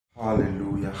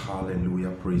Hallelujah,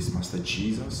 hallelujah, praise Master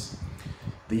Jesus.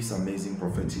 This amazing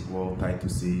prophetic word title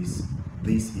says,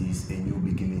 this is a new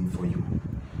beginning for you.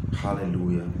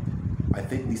 Hallelujah. I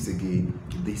think this again,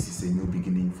 this is a new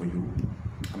beginning for you.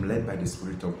 I'm led by the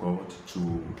Spirit of God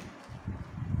to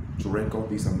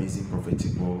record this amazing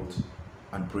prophetic word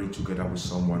and pray together with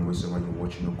someone wherever you're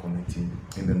watching or connecting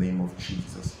in the name of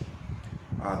Jesus.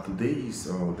 Today is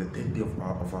the 10th day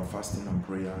of our fasting and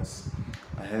prayers.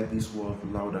 I heard this word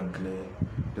loud and clear.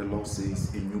 The Lord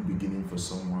says, a new beginning for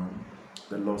someone.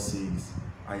 The Lord says,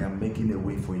 I am making a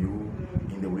way for you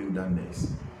in the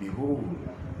wilderness. Behold,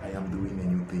 I am doing a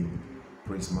new thing.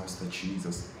 Praise Master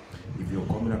Jesus. If you're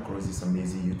coming across this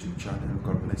amazing YouTube channel,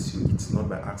 God bless you. It's not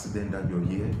by accident that you're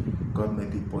here. God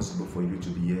made it possible for you to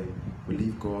be here.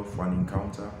 Believe God for an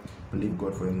encounter. Believe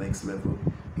God for the next level.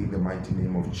 In the mighty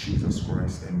name of Jesus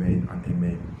Christ. Amen and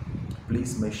amen.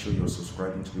 Please make sure you're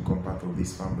subscribing to become part of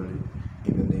this family.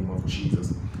 In the name of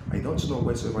Jesus. I don't know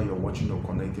wheresoever you're watching or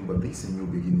connecting, but this is a new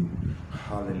beginning.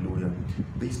 Hallelujah.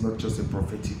 This is not just a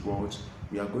prophetic word.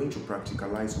 We are going to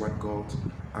practicalize what God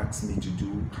asked me to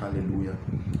do. Hallelujah.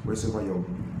 Wheresoever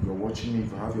you're watching me,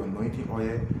 if you have your anointing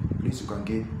oil, please you can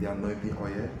get the anointing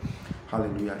oil.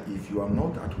 Hallelujah. If you are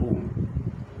not at home,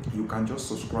 you can just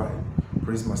subscribe.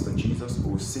 Praise Master Jesus,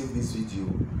 or save this video.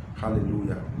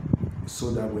 Hallelujah.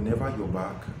 So that whenever you're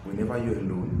back, whenever you're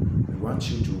alone, we want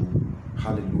you to,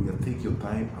 hallelujah, take your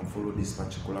time and follow this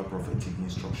particular prophetic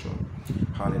instruction.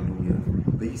 Hallelujah.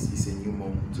 This is a new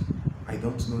month. I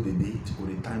don't know the date or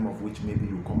the time of which maybe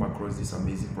you come across this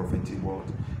amazing prophetic word.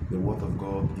 The word of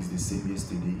God is the same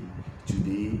yesterday,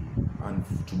 today, and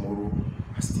tomorrow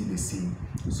are still the same.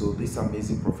 So this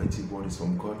amazing prophetic word is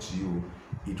from God to you.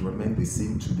 It remains the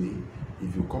same today.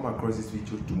 If you come across this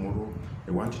video tomorrow,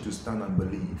 I want you to stand and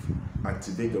believe.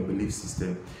 Activate your belief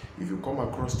system. If you come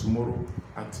across tomorrow,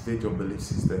 activate your belief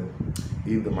system.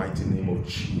 In the mighty name of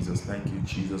Jesus. Thank you,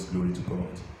 Jesus. Glory to God.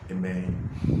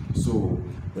 Amen. So,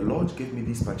 the Lord gave me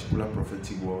this particular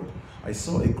prophetic word. I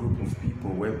saw a group of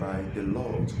people whereby the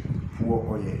Lord poured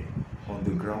oil on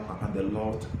the ground and the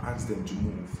Lord asked them to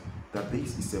move. That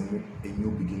this is a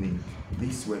new beginning.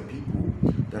 These were people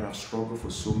that have struggled for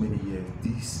so many years.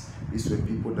 These were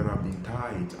people that have been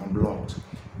tied and blocked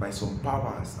by some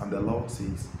powers, and the Lord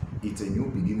says it's a new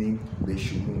beginning, they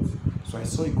should move. So I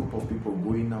saw a group of people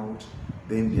going out,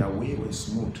 then their way was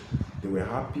smooth. They were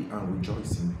happy and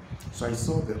rejoicing. So I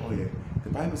saw the oil. The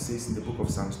Bible says in the book of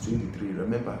Psalms 23,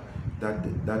 remember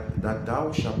that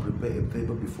thou shalt prepare a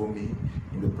table before me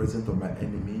in the presence of my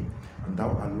enemy, and thou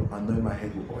anoint my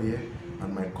head with oil,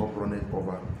 and my cup runneth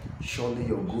over. Surely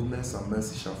your goodness and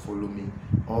mercy shall follow me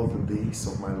all the days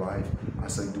of my life,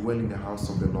 as I dwell in the house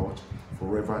of the Lord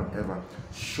forever and ever.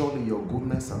 Surely your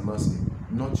goodness and mercy,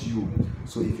 not you.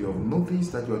 So if you have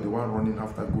noticed that you are the one running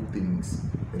after good things,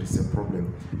 there is a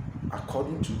problem.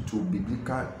 According to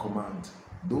biblical command,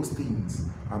 those things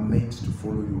are meant to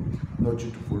follow you, not you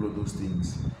to follow those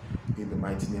things. In the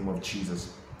mighty name of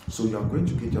Jesus. So you are going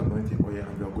to get your anointing oil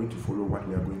and you are going to follow what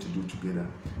we are going to do together.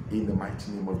 In the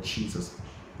mighty name of Jesus.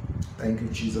 Thank you,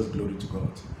 Jesus. Glory to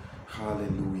God.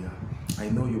 Hallelujah. I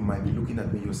know you might be looking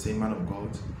at me, you're saying, man of God,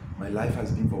 my life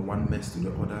has been from one mess to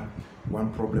the other,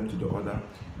 one problem to the other,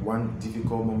 one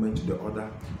difficult moment to the other.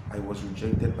 I was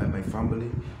rejected by my family.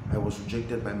 I was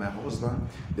rejected by my husband.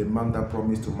 The man that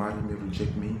promised to marry me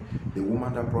reject me. The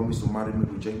woman that promised to marry me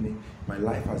reject me. My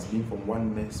life has been from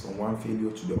one mess, from one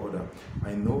failure to the other.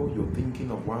 I know you're thinking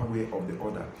of one way or the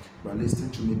other, but listen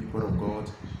to me, people of God.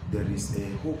 There is a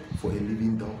hope for a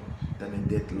living dog than a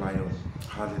dead lion.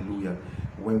 Hallelujah.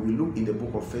 When we look in the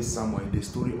book of 1 Samuel, the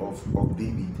story of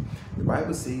David, the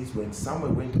Bible says when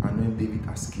Samuel went to anoint David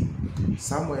as king,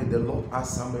 Samuel, the Lord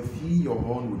asked Samuel, fill your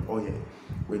horn with oil.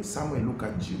 When Samuel looked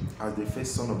at you as the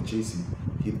first son of Jesse,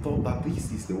 he thought that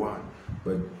this is the one.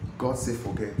 But God said,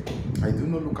 forget. I do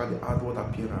not look at the outward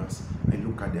appearance, I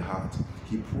look at the heart.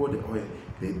 He poured the oil.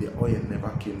 The oil never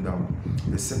came down.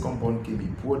 The second born came, he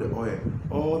poured the oil.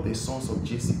 All the sons of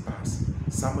Jesse passed.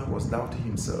 Samuel was doubting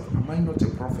himself. Am I not a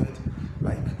prophet?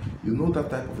 Like, you know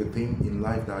that type of a thing in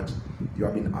life that you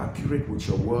have been accurate with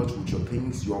your words, with your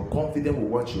things, you are confident with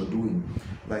what you're doing.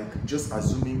 Like, just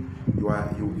assuming you are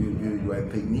a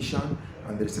technician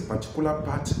and there is a particular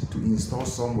part to install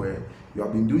somewhere. You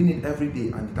have been doing it every day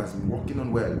and it has been working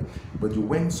on well. But you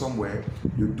went somewhere,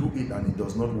 you do it and it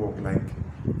does not work. Like,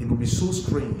 it will be so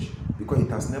strange because it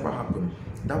has never happened.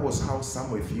 That was how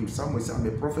Samuel feels. Samuel said, I'm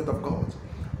a prophet of God.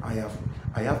 I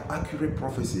have accurate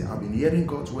prophecy. I've been hearing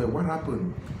God's word. What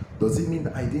happened? Does it mean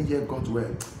that I didn't hear God's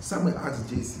word? Samuel asked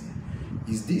Jesse,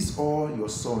 is this all your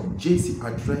son? Jesse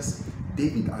addressed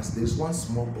David as there's one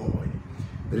small boy.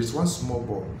 There is one small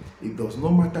boy. It does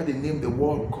not matter the name the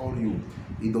world call you.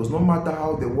 It does not matter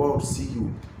how the world see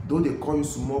you. Though they call you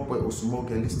small boy or small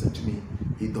girl, listen to me.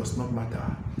 It does not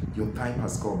matter. Your time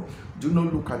has come. Do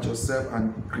not look at yourself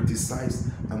and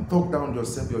criticize and talk down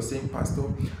yourself. You're saying, Pastor,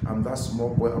 I'm that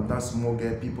small boy, I'm that small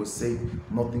girl. People say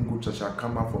nothing good shall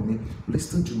come out for me.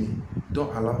 Listen to me.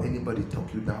 Don't allow anybody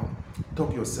talk you down.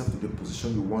 Talk yourself to the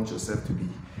position you want yourself to be.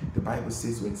 The Bible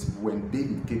says when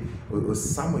David came, or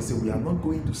Samuel said, we are not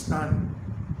going to stand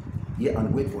here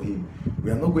and wait for him. We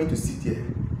are not going to sit here.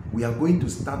 We are going to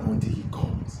stand until he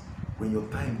comes. When your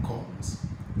time comes,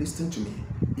 listen to me.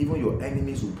 Even your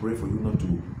enemies will pray for you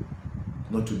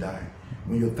not to die.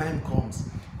 When your time comes,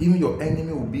 even your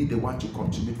enemy will be the one to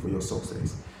contribute for your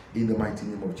success. In the mighty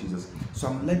name of Jesus. So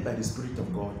I'm led by the Spirit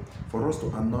of God for us to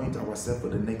anoint ourselves for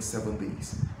the next 7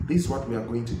 days. This is what we are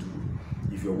going to do.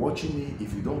 If you're watching me,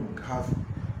 if you don't have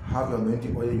your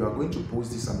anointing oil, you are going to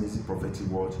post this amazing prophetic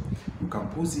word. You can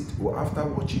post it, or after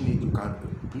watching it, you can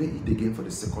play it again for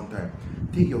the second time.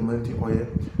 Take your anointing oil.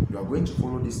 You are going to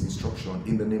follow this instruction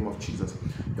in the name of Jesus.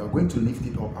 You are going to lift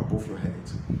it up above your head.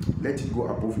 Let it go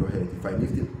above your head. If I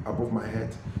lift it above my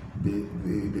head,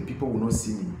 the people will not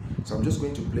see me. So I'm just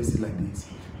going to place it like this.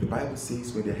 The Bible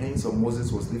says when the hands of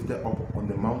Moses was lifted up on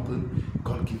the mountain,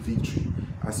 God gave victory.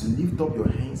 As you lift up your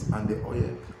hands and the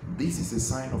oil, this is a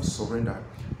sign of surrender.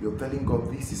 You're telling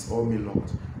God, this is all me,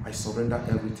 Lord. I surrender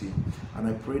everything. And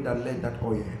I pray that let that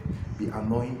oil be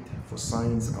anointed for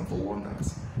signs and for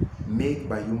wonders, made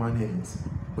by human hands.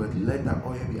 But let that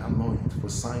oil be anointed for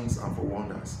signs and for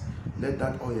wonders. Let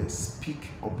that oil speak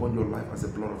upon your life as the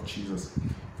blood of Jesus.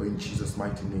 For in Jesus'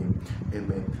 mighty name,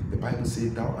 amen. The Bible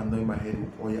says, thou anoint my head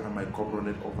with oil and my cup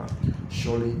runneth over.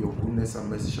 Surely your goodness and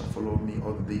mercy shall follow me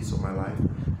all the days of my life,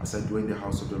 as I dwell in the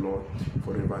house of the Lord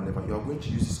forever and ever. You are going to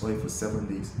use this oil for 7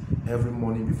 days. Every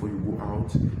morning before you go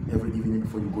out, every evening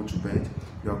before you go to bed,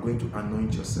 you are going to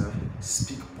anoint yourself.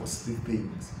 Speak positive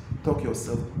things. Talk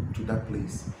yourself to that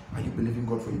place. Are you believing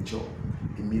God for a job,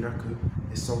 a miracle,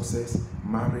 a success,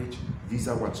 marriage,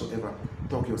 visa, whatsoever?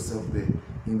 Talk yourself there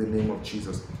in the name of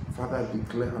Jesus. Father, I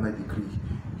declare and I decree,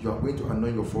 you are going to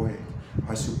anoint your forehead.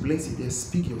 As you place it there,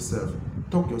 speak yourself.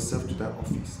 Talk yourself to that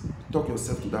office. Talk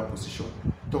yourself to that position.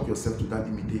 Talk yourself to that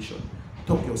limitation.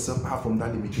 Talk yourself out from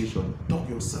that limitation. Talk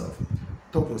yourself.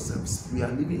 Talk yourself. We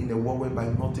are living in a world whereby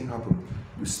nothing happens.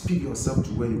 You speak yourself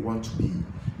to where you want to be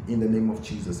in the name of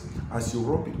Jesus. As you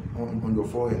rub it on your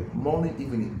forehead, morning,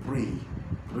 evening, pray.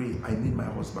 Pray. I need my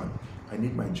husband. I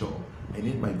need my job. I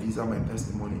need my visa, my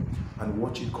testimony, and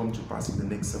watch it come to pass in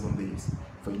the next 7 days.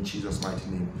 For in Jesus' mighty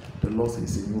name, the Lord says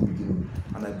it's a new beginning.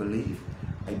 And I believe,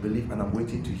 and I'm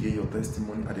waiting to hear your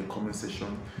testimony at the comment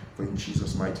section. For in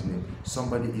Jesus' mighty name,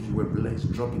 somebody, if you were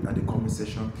blessed, drop it at the comment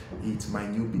section. It's my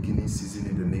new beginning season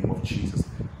in the name of Jesus.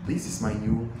 This is my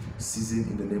new season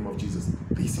in the name of Jesus.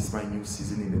 This is my new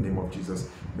season in the name of Jesus.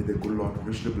 May the good Lord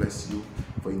richly bless you.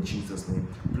 For in Jesus' name,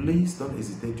 please don't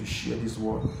hesitate to share this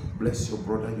word. Bless your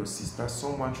brother, your sister.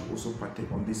 Someone should also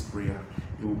partake on this prayer.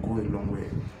 It will go a long way.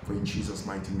 For in Jesus'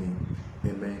 mighty name,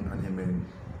 amen and amen.